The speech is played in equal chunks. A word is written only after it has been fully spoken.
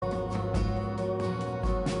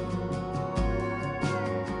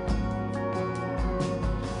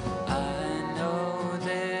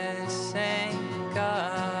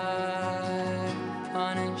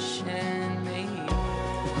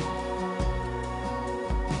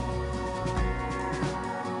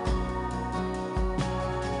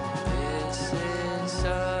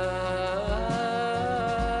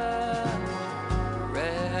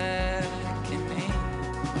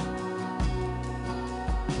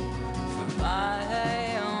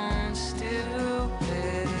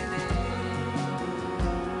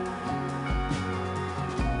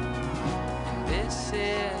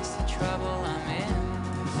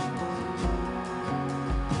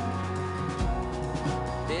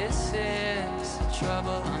This is the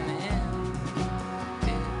trouble I'm in.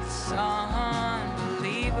 It's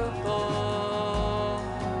unbelievable.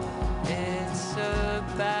 It's a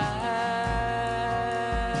bad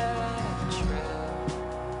trip.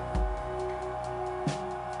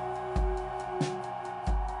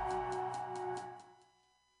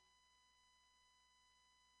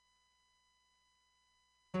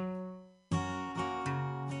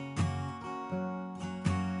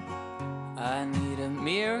 I need a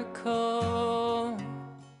miracle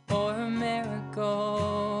or a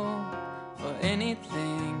miracle or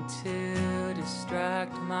anything to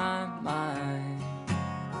distract my mind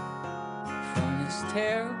from this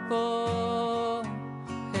terrible,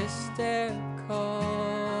 hysterical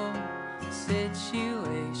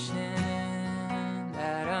situation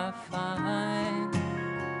that I find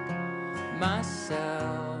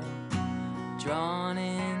myself drawn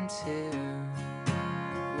into.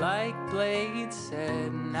 Like Blade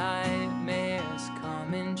said, nightmares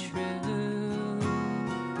coming true.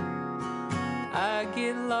 I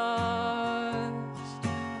get lost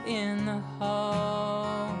in the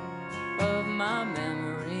hall of my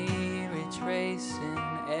memory, retracing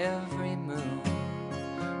every move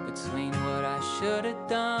between what I should have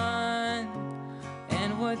done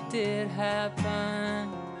and what did happen,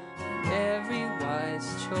 and every wise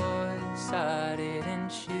choice I didn't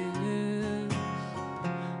choose.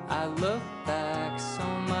 I look back so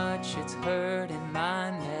much it's hurting my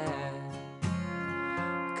neck,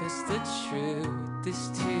 'cause the truth is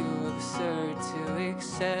too absurd to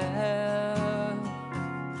accept.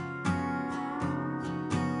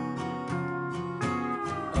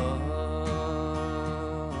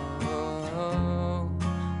 Oh,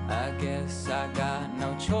 I guess I got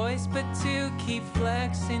no choice but to keep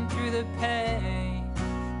flexing through the pain.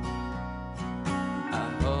 I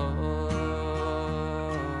hope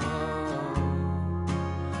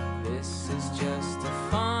just a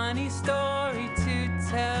funny story to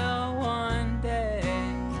tell one day.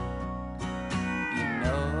 You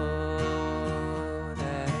know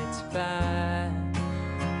that it's bad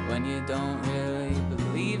when you don't really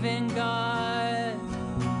believe in God,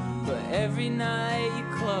 but every night you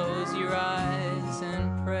close your eyes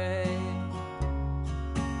and pray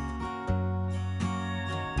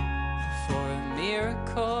for a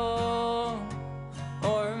miracle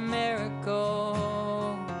or a miracle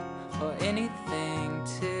or anything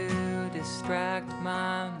to distract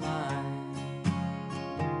my mind.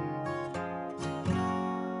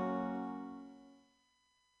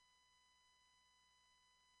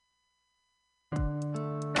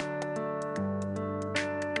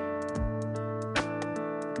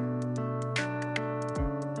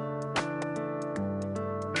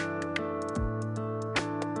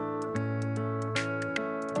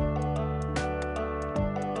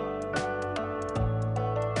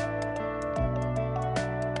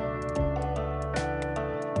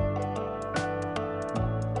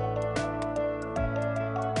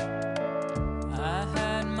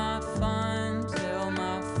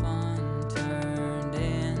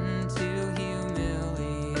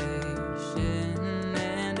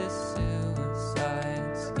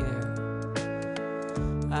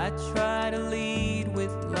 I try to lead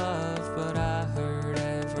with love, but I hurt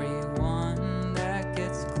everyone that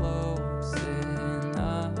gets close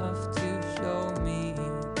enough to show me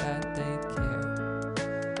that they care.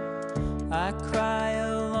 I cry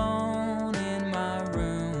alone in my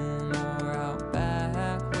room or out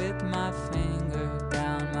back with my finger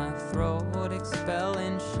down my throat,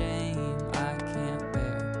 expelling shame I can't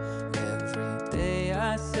bear. Every day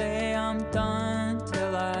I say I'm done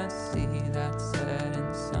till I see that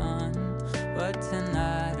setting sun, but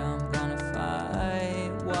tonight I'm gonna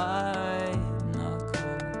fight white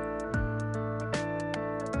knuckle.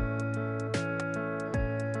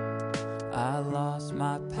 I lost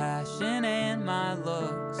my passion and my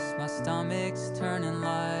looks, my stomach's turning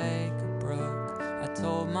like a brook. I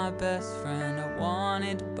told my best friend I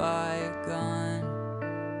wanted to buy a gun.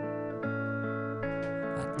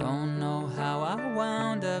 I don't know how I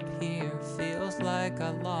wound up here, feels like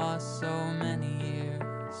I lost so many years.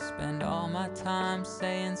 Spend all my time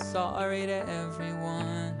saying sorry to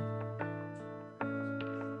everyone.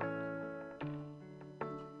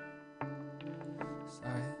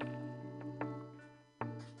 Sorry.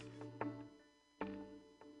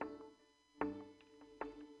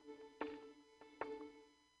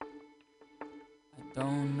 I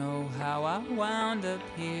don't know how I wound up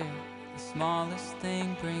here. The smallest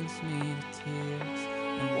thing brings me to tears,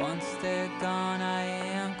 and once they're gone I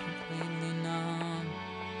am completely numb.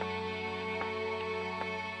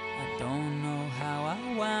 I don't know how I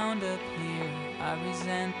wound up here. I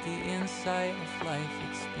resent the insight of life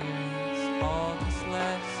experience. All these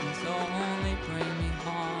lessons only bring me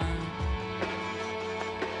harm.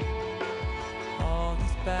 All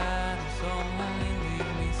these battles only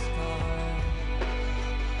leave me scarred.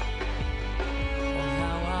 Oh,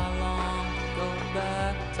 how I long to go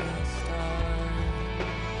back to the start.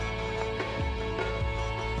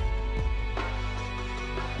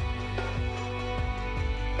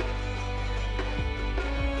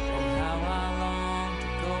 Oh, how I long to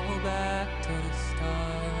go back to the start.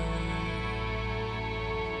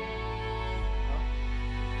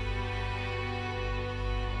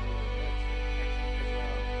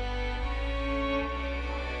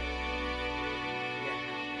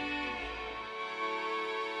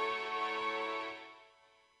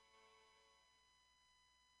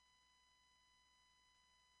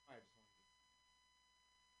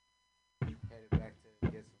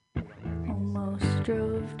 Almost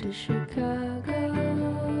drove to Chicago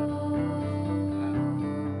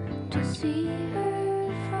to see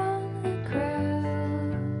her from the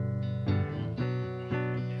crowd.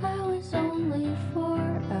 I was only 4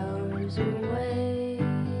 hours away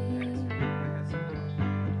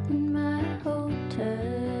in my hotel.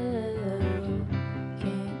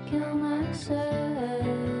 Can't kill myself.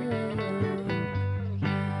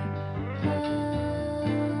 Can't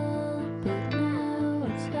help but now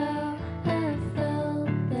it's how I felt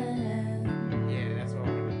then.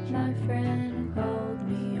 My friend called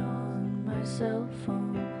me on my cell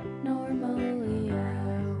phone. Normally I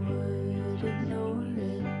would ignore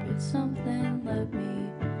it, but something let me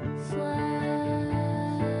slide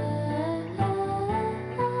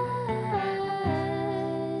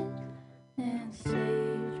and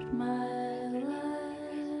saved my life.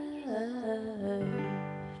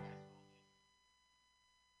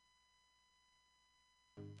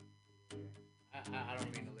 I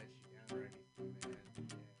don't mean to let you down or anything, man.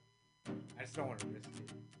 Yeah. I just don't want to risk it.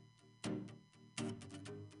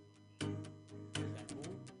 Is that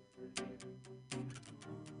cool?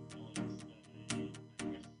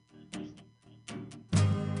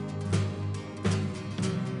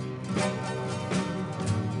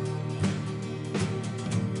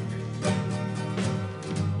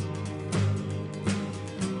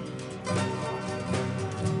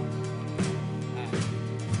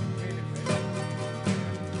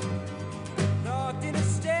 Locked in a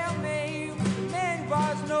stalemate with the man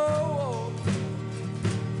was no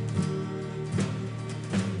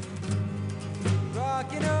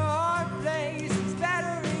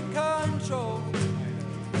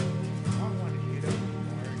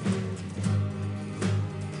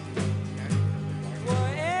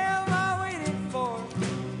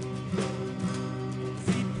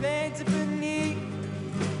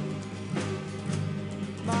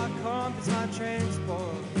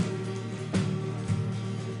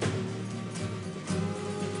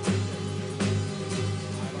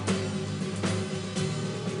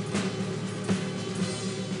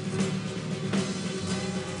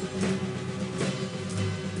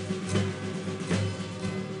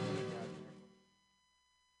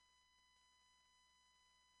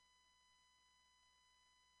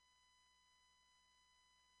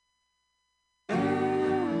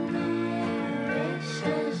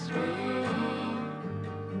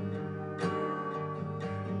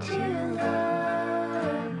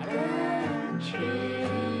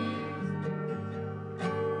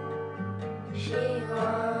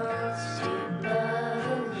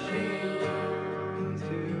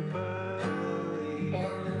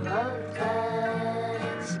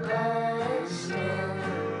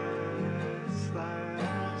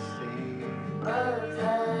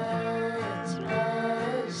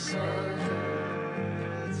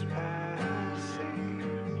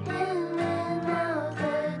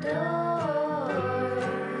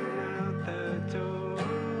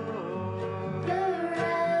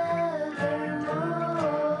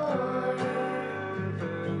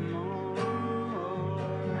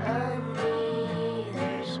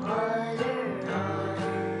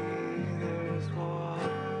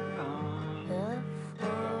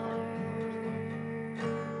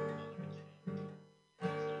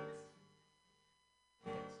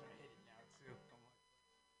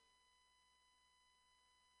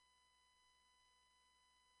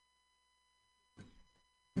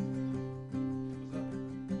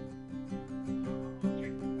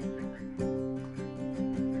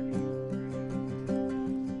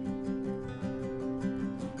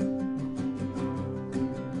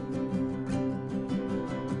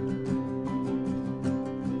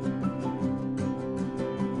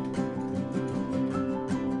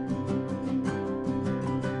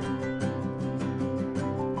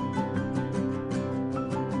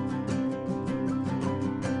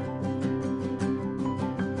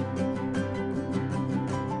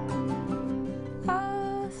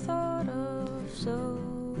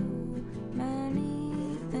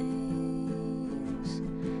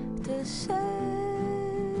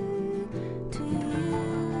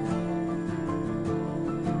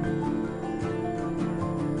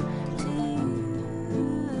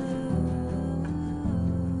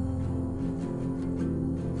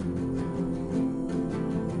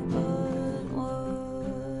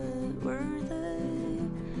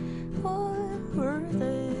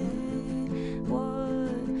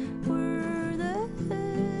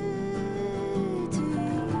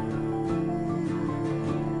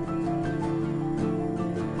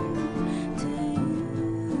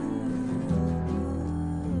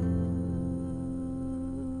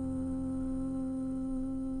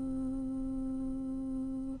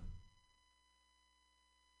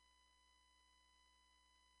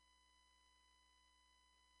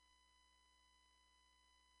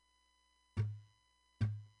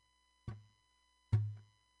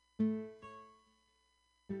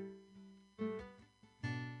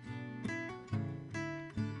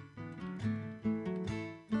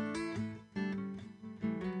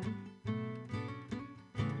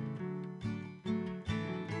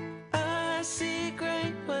I see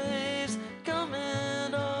great waves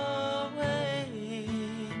coming our way.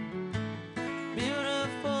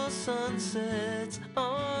 Beautiful sunsets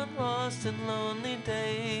on lost and lonely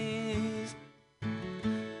days.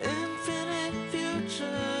 Infinite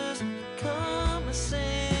futures become a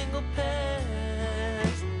single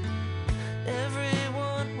past.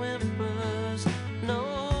 Everyone whimpers,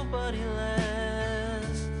 nobody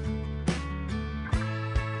lasts.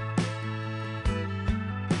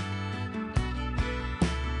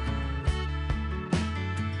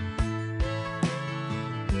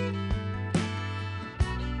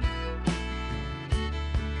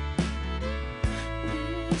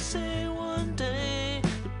 We say one day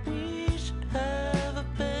that we should have a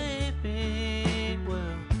baby.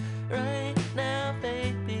 Well, right now,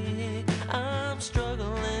 baby, I'm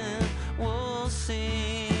struggling. We'll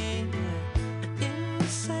see. You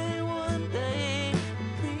say one day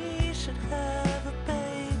that we should have a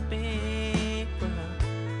baby. Well,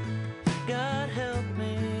 God help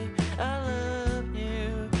me, I love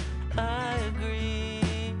you, I agree.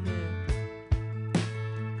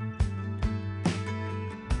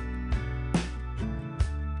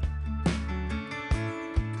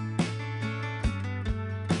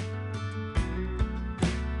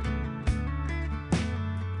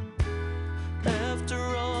 After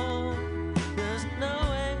all, there's no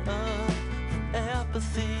way up from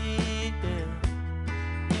apathy. Yeah.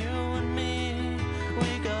 You and me,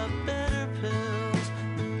 we got better pills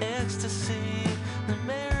than ecstasy, than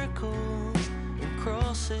miracles and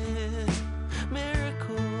crosses,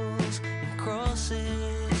 miracles and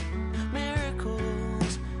crosses,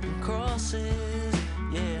 miracles and crosses.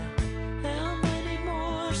 Yeah. How many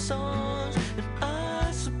more songs am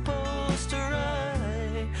I supposed to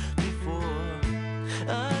write before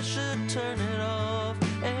I should turn it off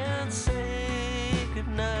and say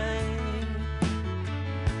goodnight?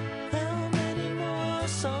 How many more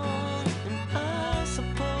songs am I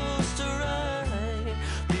supposed to write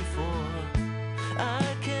before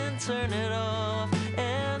I can turn it off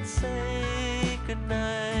and say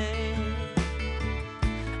goodnight?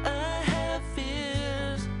 I have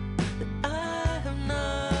fears that I have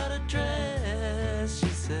not addressed, she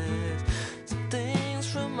says. Some things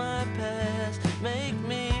from my past make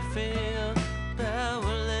me feel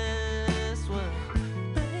powerless. Well,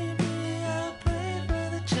 baby, I pray for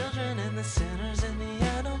the children and the sinners and the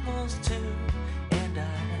animals too. And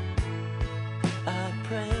I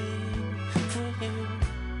pray for you.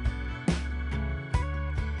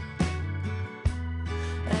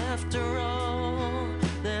 After all,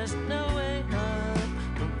 there's no way up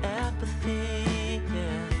from apathy.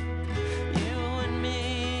 Yeah. You and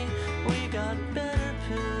me, we got better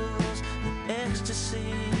pills than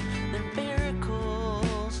ecstasy, than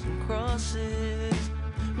miracles and crosses,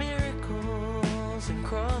 miracles and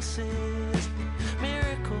crosses,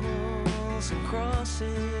 miracles and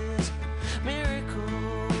crosses,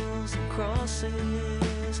 miracles and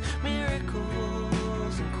crosses,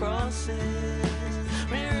 miracles and crosses,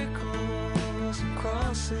 miracles and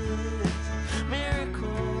crosses,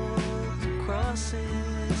 miracles and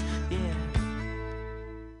crosses, yeah.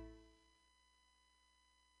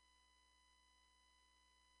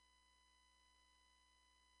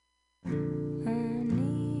 I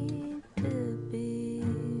need to be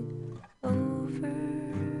over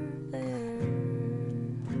there.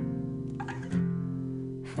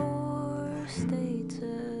 4 states a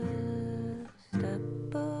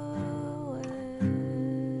step away.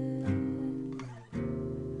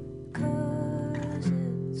 'Cause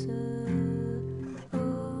it's a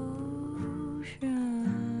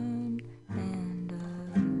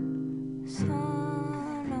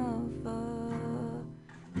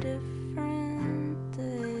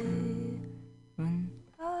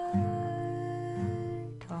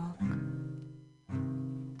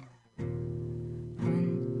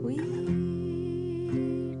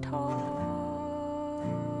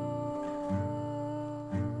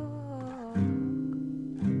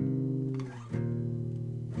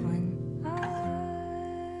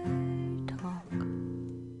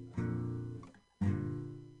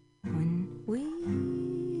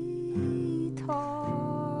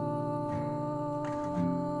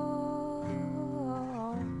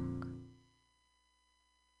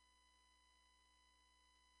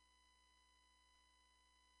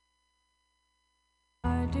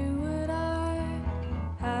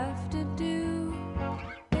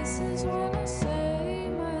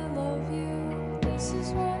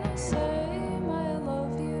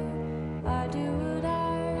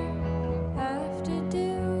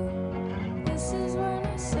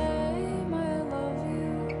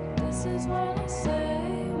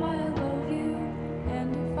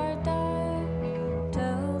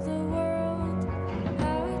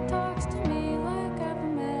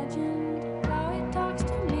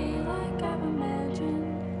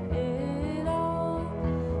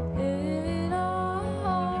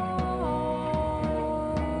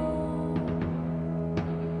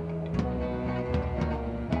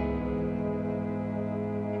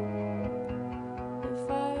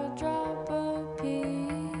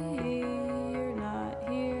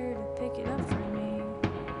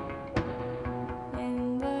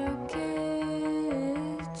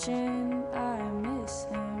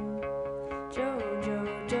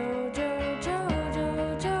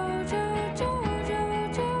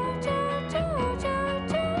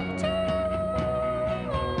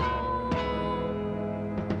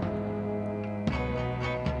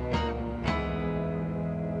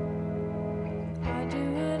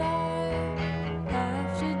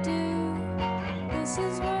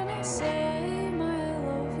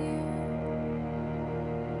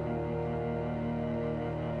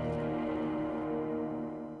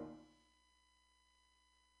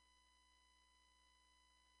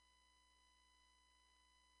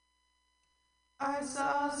I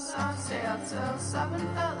saw the sun stay up till 7,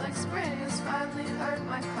 felt like spring has finally heard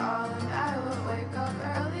my call, and I will wake up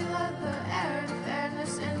early, let the air and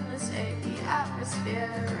fairness in this achy atmosphere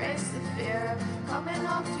erase the fear of coming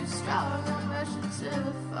off too strong. I'm rushing to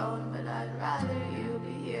the phone, but I'd rather you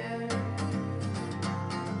be here.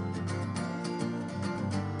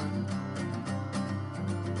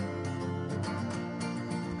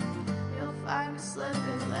 You'll find me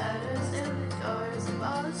slipping letters in the doors of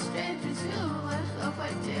all the strangers who I felt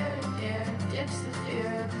quite dear and near. Ditch the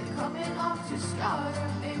fear of coming off too strong, or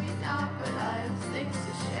maybe not, but I have things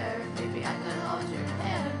to share. Maybe I could hold your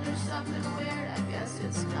hand or something weird. I guess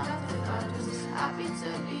it's nothing, I'm just happy to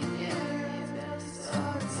be here. You've been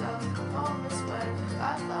sorts of moments when I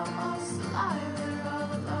felt most alive and all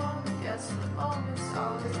alone. I guess the moments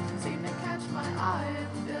always seem to catch my eye in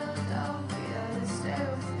Philadelphia. They stay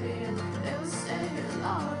with me and they will stay here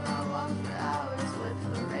long. I'll walk for hours with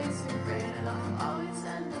a racing brain, and I'll always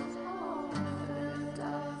end up home in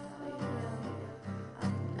Philadelphia. I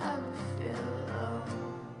never feel alone.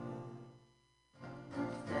 In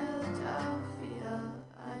Philadelphia,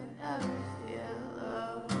 I never feel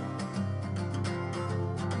alone.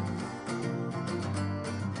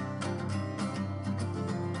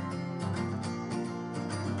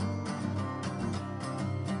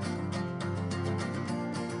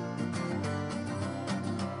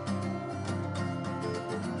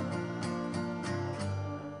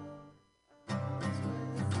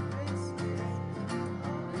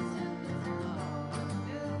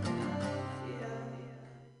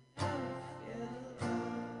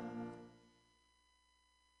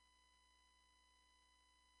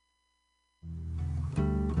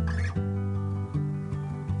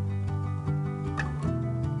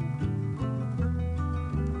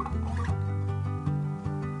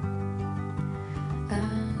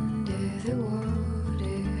 Under the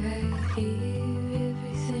water, I hear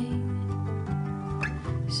everything.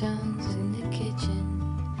 Sounds in the kitchen,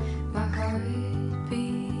 my heart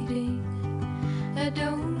beating. I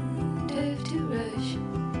don't have to rush,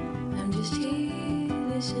 I'm just here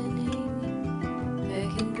listening. I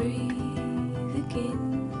can breathe again.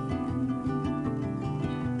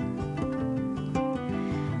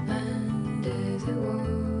 Under the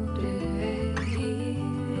water, I hear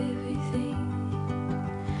everything.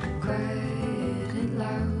 Quiet and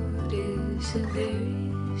loud is the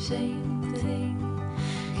very same thing.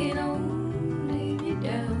 Can only be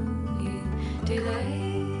down here till I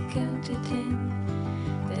count to 10.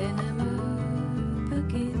 Then I'm up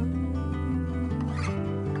again.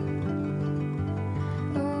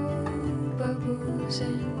 Oh, bubbles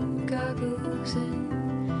and goggles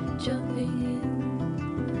and jumping in,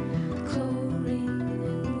 chlorine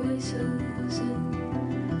and whistles and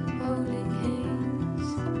holding hands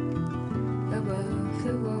above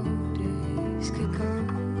the water's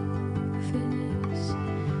cacophonous,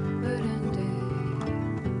 but under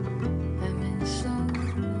I'm in slow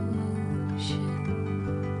motion.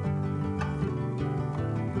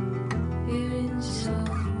 You're in slow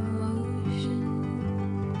motion.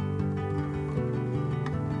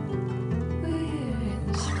 We're in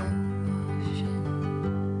slow motion.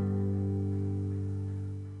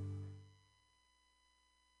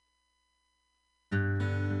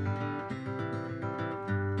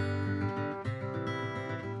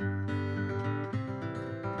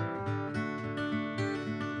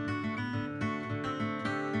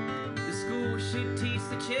 The school should teach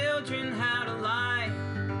the children how to lie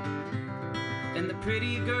and the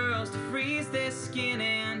pretty girls to freeze their skin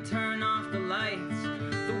and turn off the lights.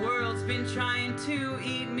 The world's been trying to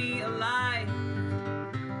eat me alive,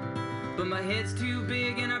 but my head's too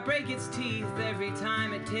big and I break its teeth every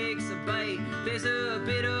time it takes a bite. There's a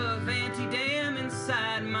bit of anti-dam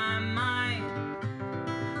inside my mind,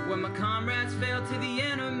 where my comrades fell to the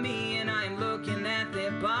enemy and I'm looking at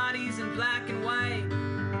their bodies in black and white.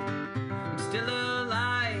 I'm still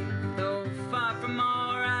alive, though far from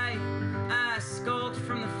alright. I skulked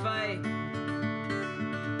from the fight,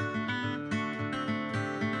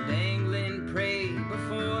 dangling prey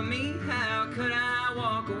before me. How could I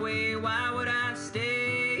walk away? Why would I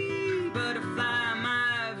stay? Butterfly in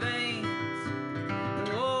my veins.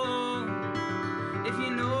 Oh, if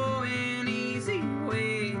you know an easy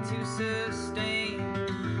way to sustain,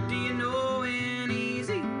 do you know an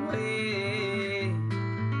easy way?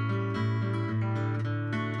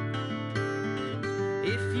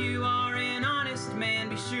 If you are an honest man,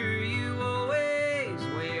 be sure you always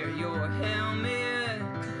wear your helmet.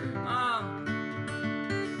 Oh,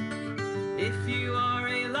 if you are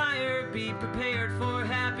a liar, be prepared for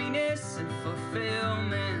happiness and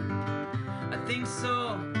fulfillment. I think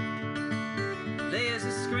so. There's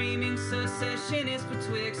a screaming secessionist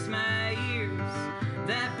betwixt my ears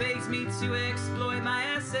that begs me to exploit my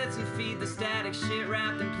assets and feed the static shit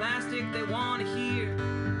wrapped in plastic they want to hear.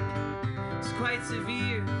 It's quite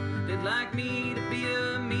severe. They'd like me to be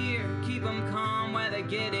a mirror, keep them calm while they're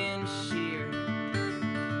getting sheer.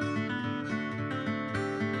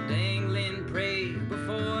 Dangling prey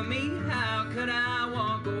before me, how could I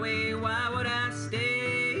walk away? Why would I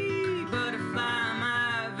stay? Butterfly in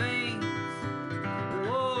my veins.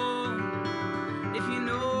 Whoa, if you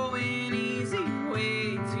know an easy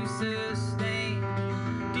way to sustain,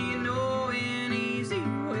 do you know an easy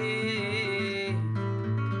way?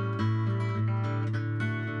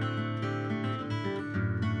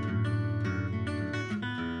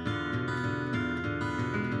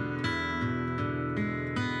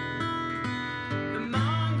 The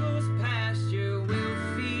Mongols' pasture will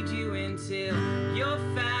feed you until you're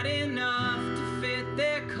fat enough to fit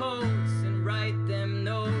their coats and write them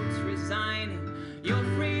notes, resigning your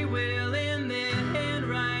free will in their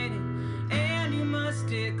handwriting. And you must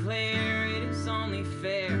declare it is only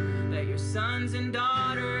fair that your sons and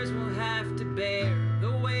daughters will have to bear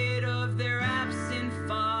the weight of their absent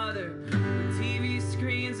father with TV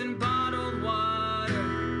screens and bottled water,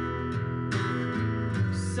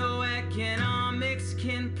 so economics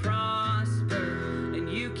can prosper and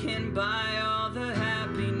you can buy all the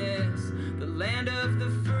happiness the land of the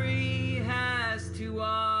free has to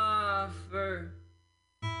offer.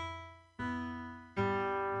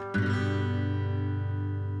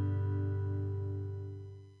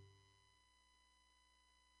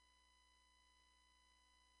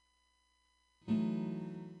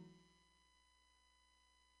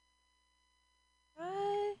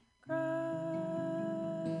 I cried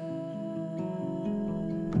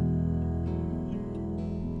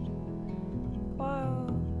while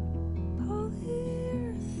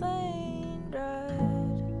polyurethane dried.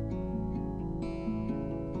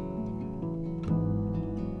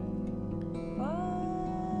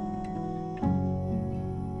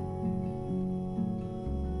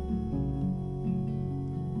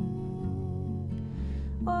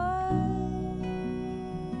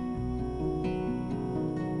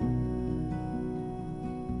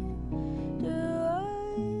 Do I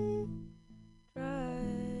try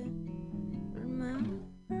remembering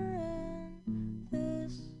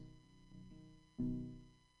this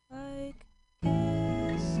like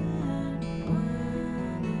kissing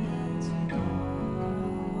when it's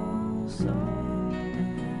all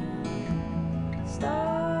sorted,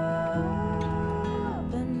 stopping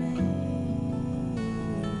me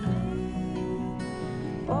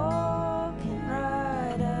walking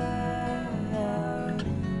right out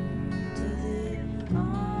into the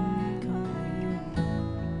oncoming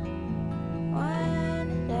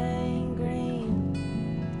wind and green.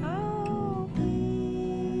 I'll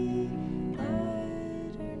be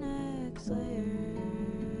lighter next layer,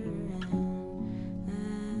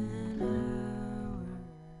 and I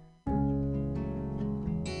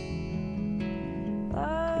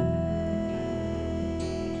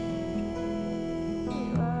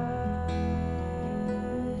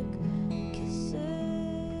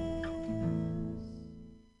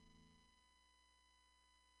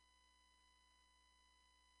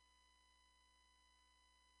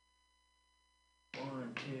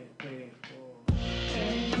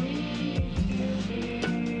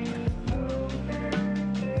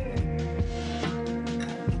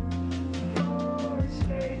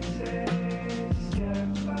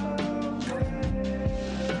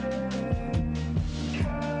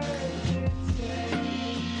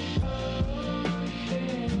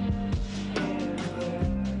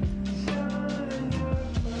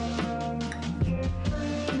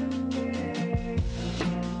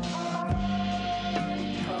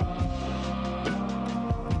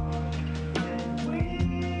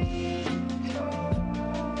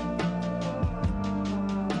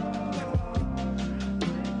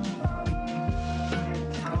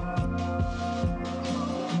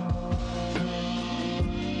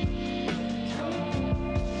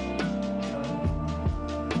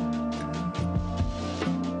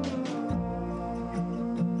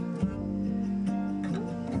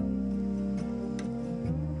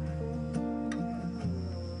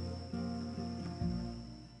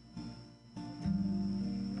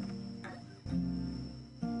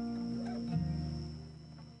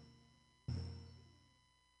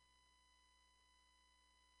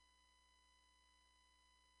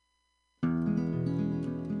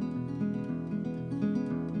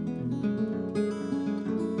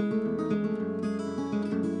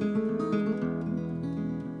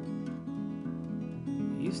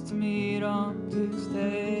meet on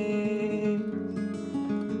Tuesday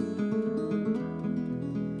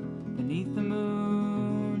beneath the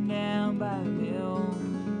moon down by the hill.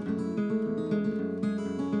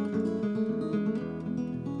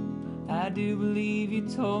 I do believe you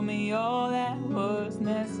told me all that was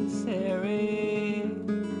necessary.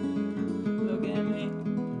 Look at me,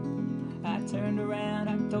 I turned around,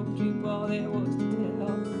 I told you all there was to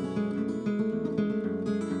tell.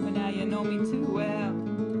 But now you know me too well.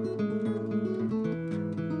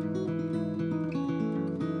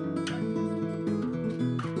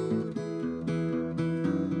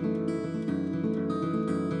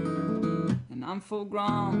 And I'm full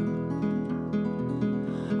grown.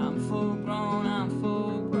 I'm full grown, I'm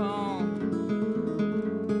full grown.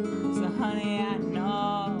 So honey, I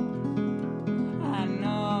know,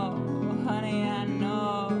 honey, I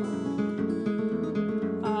know.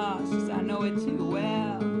 Oh, it's just I know it too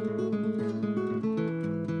well.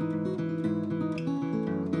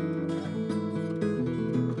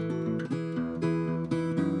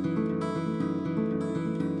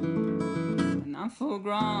 And I'm full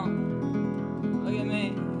grown, look at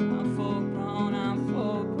me, I'm full grown, I'm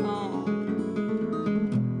full grown.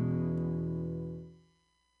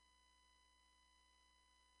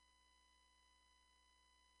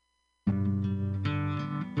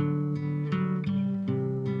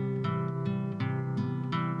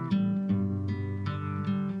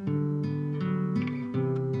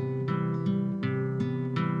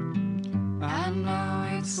 I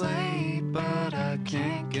know it's late, but I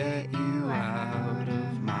can't get you out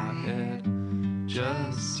of my head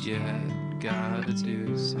just yet. Gotta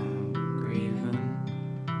do some grieving.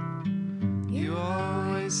 You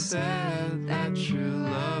always said that true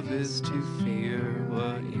love is to fear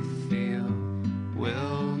what you feel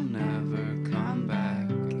will never come back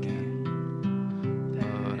again.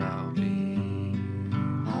 But I'll be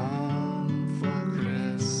home for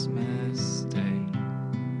Christmas Day,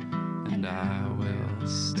 and I will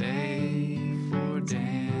stay for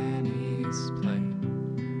Danny's play.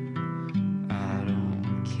 I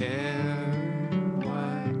don't care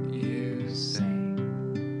what you say,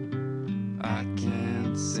 I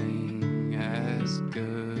can't sing as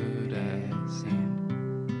good as him.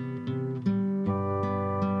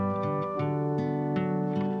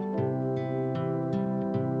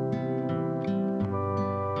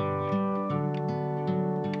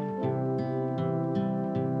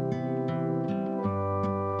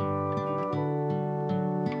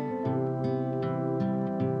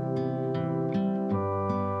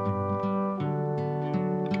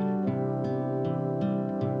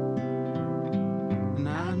 And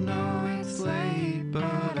I know it's late,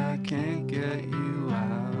 but I can't get you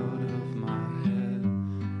out of my head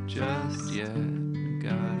just yet.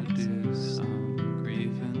 Gotta do some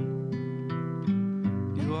grieving.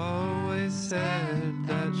 You always said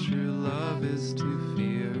that true love is to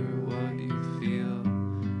fear what you feel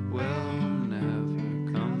will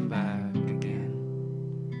never come back again.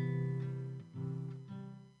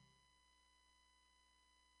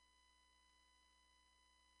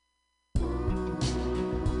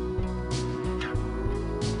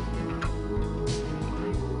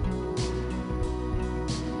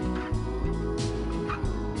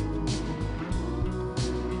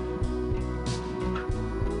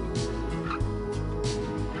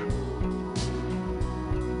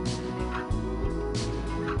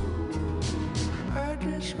 I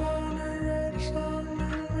just wanna write a song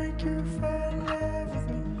that'll make you fall in love with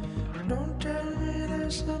me. Don't tell me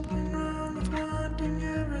there's something wrong with wanting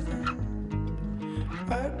everything.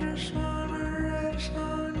 I just wanna write a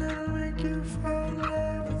song that'll make you fall in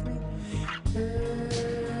love with me.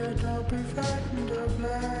 Yeah, don't be frightened of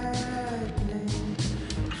lightning.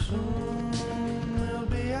 Soon we'll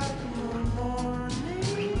be out in the morning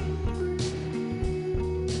breeze.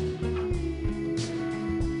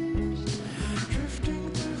 Drifting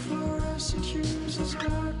through fluorescent hues as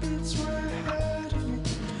God beats way ahead of me.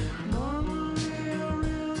 Normally I'm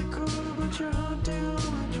really cool, but you're haunting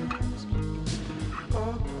all my dreams.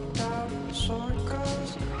 Up, down,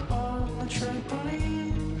 circles on the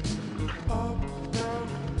trampoline. Up, down,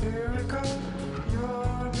 here we go. You're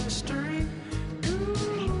a mystery.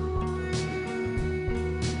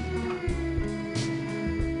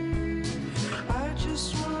 I just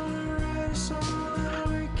wanna write a song that'll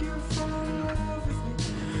make you fall in love with me.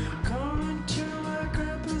 Come into my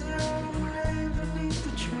grandpa's yard and lay beneath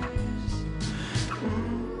the trees.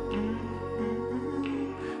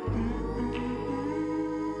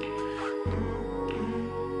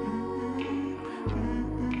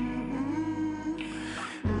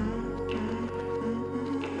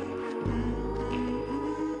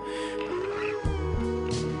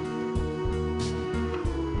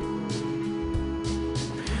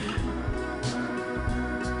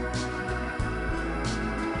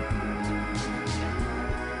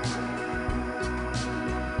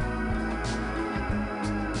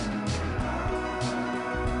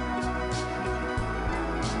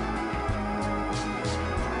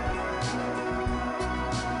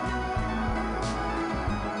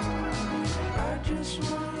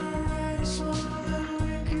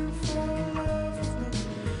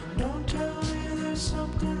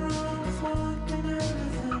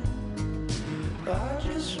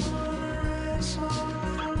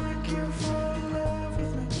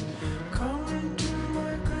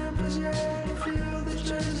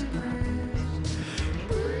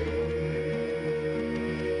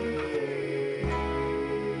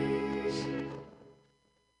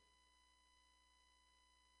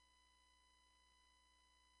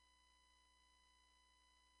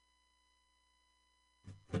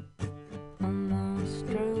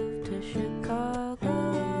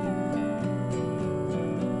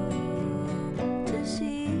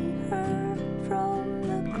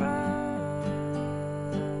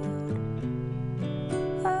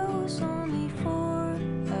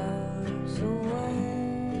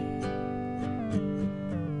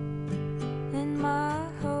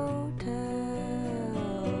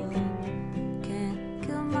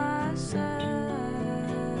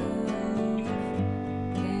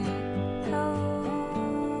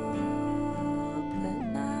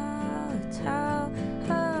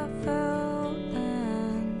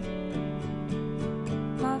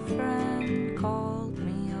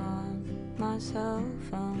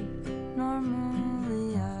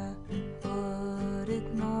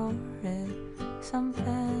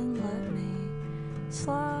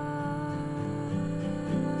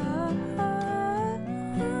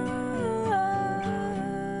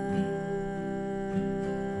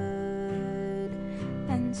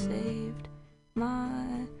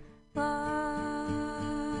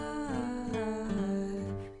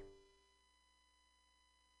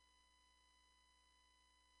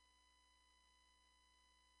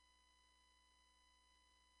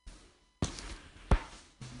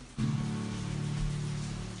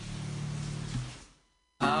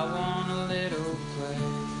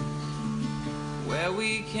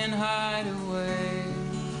 we can hide away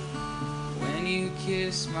when you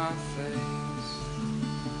kiss my face.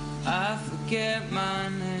 I forget my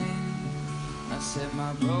name. I said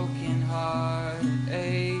my broken heart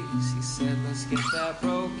aches. He said let's get that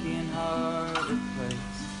broken heart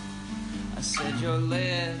replaced. I said your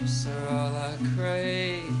lips are all I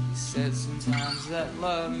crave. He said sometimes that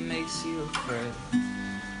love makes you afraid.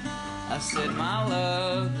 I said my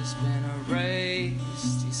love has been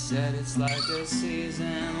erased. He said it's like a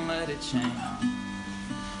season, let it change.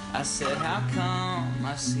 I said how come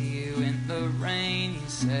I see you in the rain? He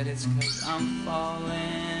said it's 'cause I'm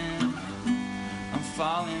falling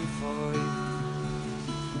for you.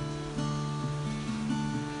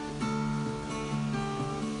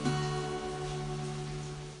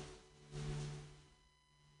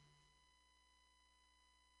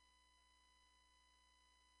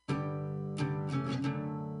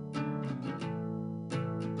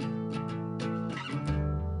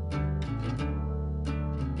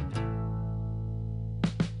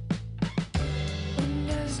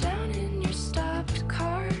 Windows down in your stopped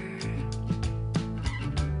car.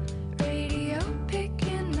 Radio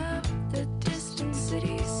picking up the distant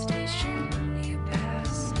city station. You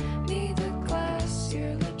pass me the glass,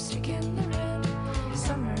 your lipstick in the rim.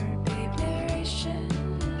 Summer babe narration.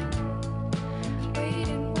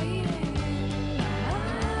 Waiting, waiting.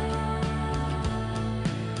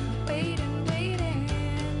 Waiting, waiting.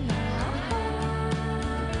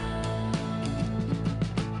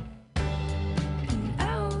 And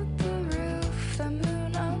out the roof, the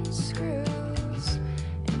moon unscrews.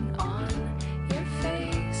 And on your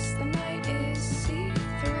face, the night is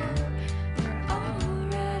see-through. We're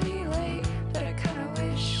already late, but I kinda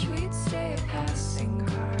wish we'd stay. A passing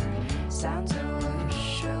car sounds a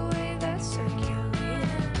whoosh away, that's circulating.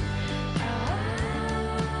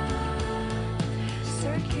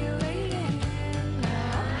 Circulating.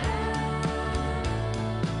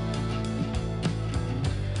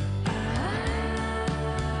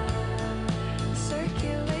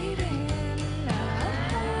 Circulating.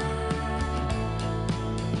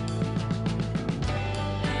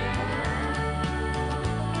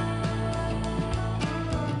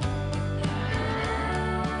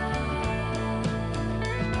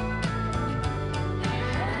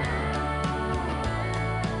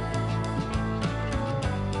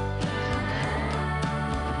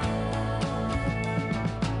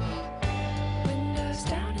 Windows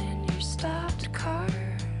down in your stopped car.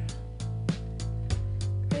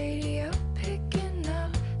 Radio picking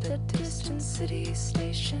up the distant city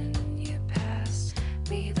station. You pass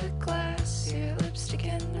me the glass, your lipstick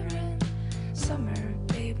in the rim. Summer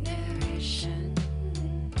babe narration.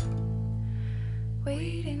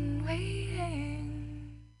 Waiting, waiting.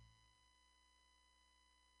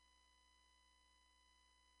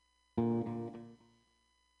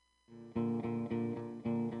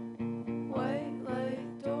 White light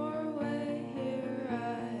doorway, here I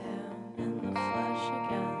am in the flesh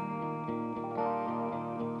again.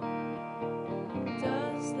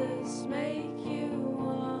 Does this make you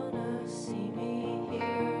wanna see me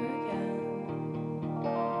here again?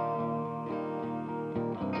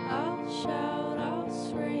 I'll shout, I'll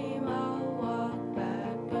scream.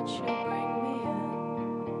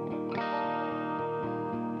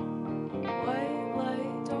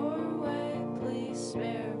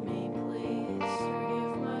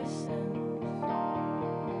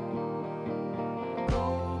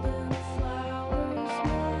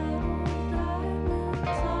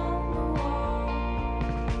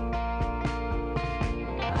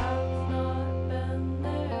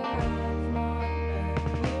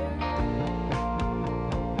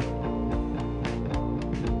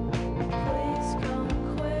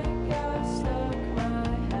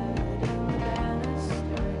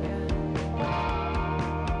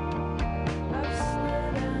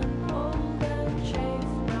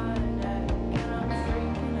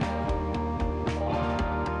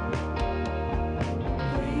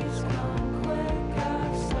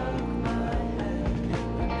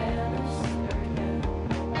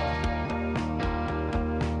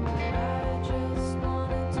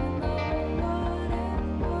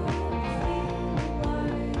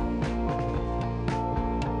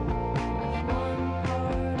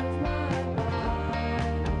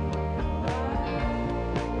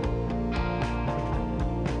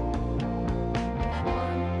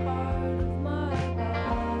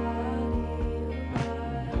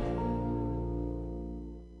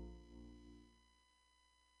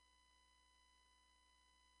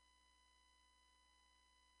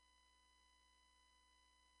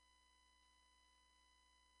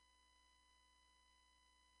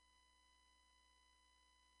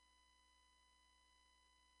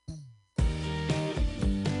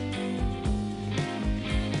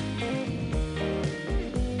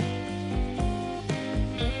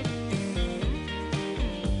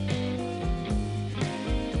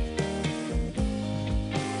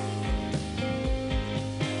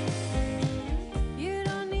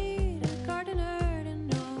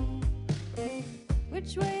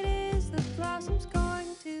 which way it is the blossom's going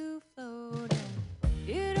to float. And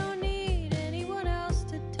you don't need anyone else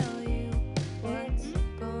to tell you what's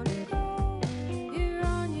gonna go. You're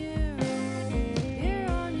on your own. You're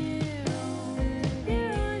on your own.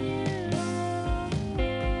 You're on your own.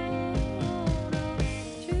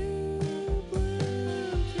 True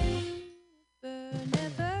blue juniper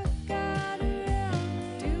never got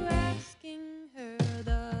around to asking her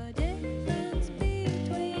the difference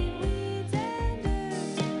between weeds and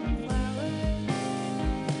herbs and flowers.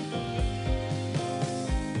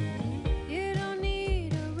 You don't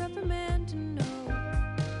need a reprimand to know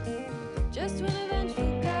just when a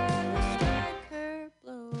vengeful God will strike her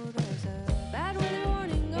blow. There's a bad weather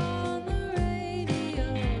warning on the radio,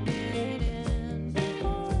 did and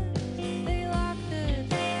before they lock the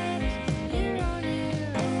doors. You're on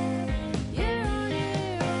your own. You're on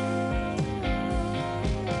your own.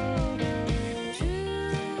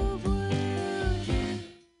 True blue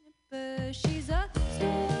juniper, she's a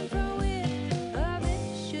storm front with a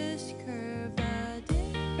vicious curve. The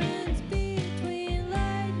difference between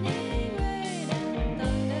lightning, rain, and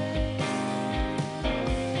thunder.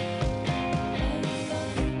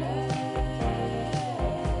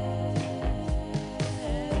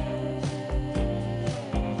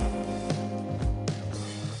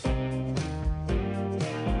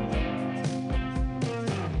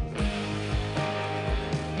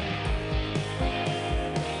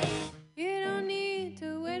 You don't need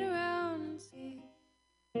to wait around and see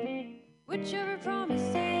whichever promise